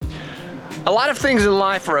A lot of things in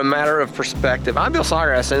life are a matter of perspective. I'm Bill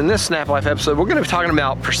Sawgrass, and in this Snap Life episode, we're going to be talking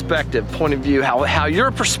about perspective, point of view, how your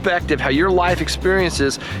perspective, how your life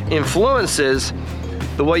experiences influences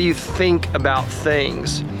the way you think about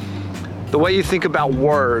things, the way you think about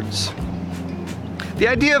words. The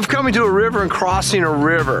idea of coming to a river and crossing a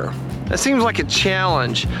river, that seems like a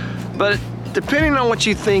challenge, but depending on what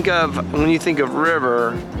you think of when you think of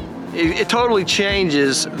river, it totally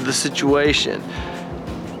changes the situation.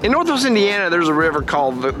 In Northwest Indiana, there's a river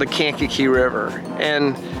called the Kankakee River,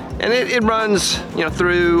 and it runs,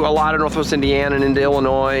 through a lot of Northwest Indiana and into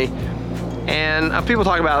Illinois. And people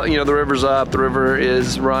talk about, the river's up, the river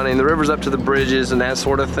is running, the river's up to the bridges and that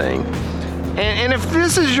sort of thing. And if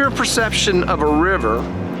this is your perception of a river,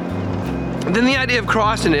 then the idea of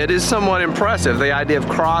crossing it is somewhat impressive. The idea of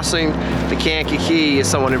crossing the Kankakee is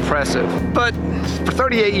somewhat impressive. But for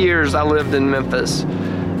 38 years, I lived in Memphis.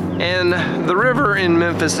 And the river in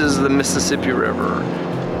Memphis is the Mississippi River.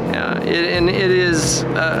 It is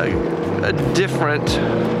a different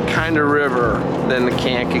kind of river than the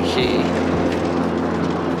Kankakee.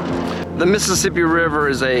 The Mississippi River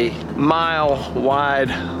is a mile-wide,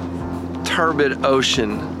 turbid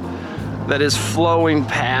ocean that is flowing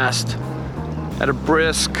past at a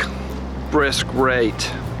brisk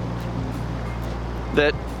rate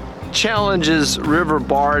that challenges river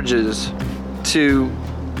barges to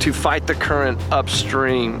fight the current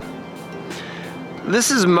upstream. This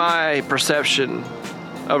is my perception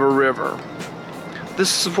of a river.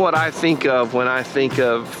 This is what I think of when I think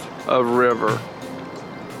of a river.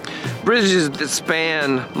 Bridges that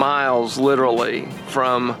span miles, literally,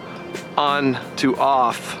 from on to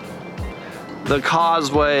off. The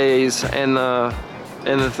causeways and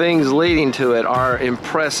the things leading to it are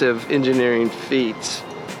impressive engineering feats.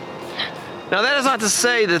 Now, that is not to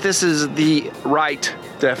say that this is the right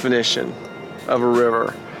definition of a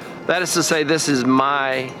river. That is to say, this is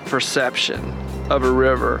my perception of a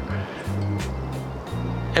river.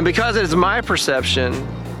 And because it is my perception,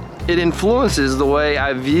 it influences the way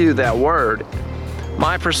I view that word.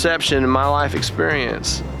 My perception and my life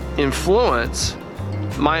experience influence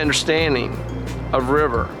my understanding of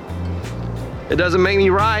river. It doesn't make me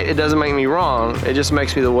right, it doesn't make me wrong, it just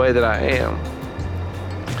makes me the way that I am.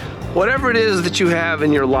 Whatever it is that you have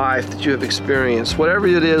in your life that you have experienced, whatever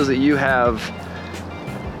it is that you have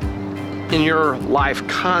in your life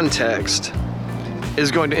context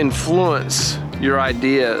is going to influence your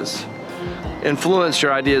ideas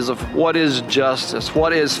of what is justice,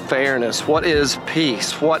 what is fairness, what is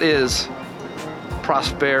peace, what is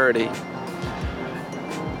prosperity.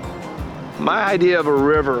 My idea of a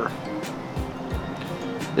river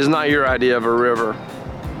is not your idea of a river,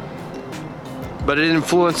 but it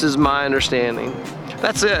influences my understanding.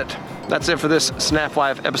 That's it. That's it for this Snap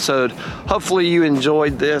Life episode. Hopefully you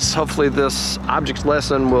enjoyed this. Hopefully this object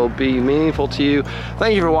lesson will be meaningful to you.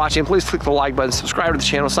 Thank you for watching. Please click the like button, subscribe to the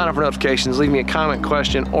channel, sign up for notifications, leave me a comment,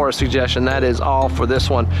 question, or a suggestion. That is all for this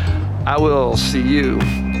one. I will see you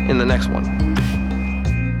in the next one.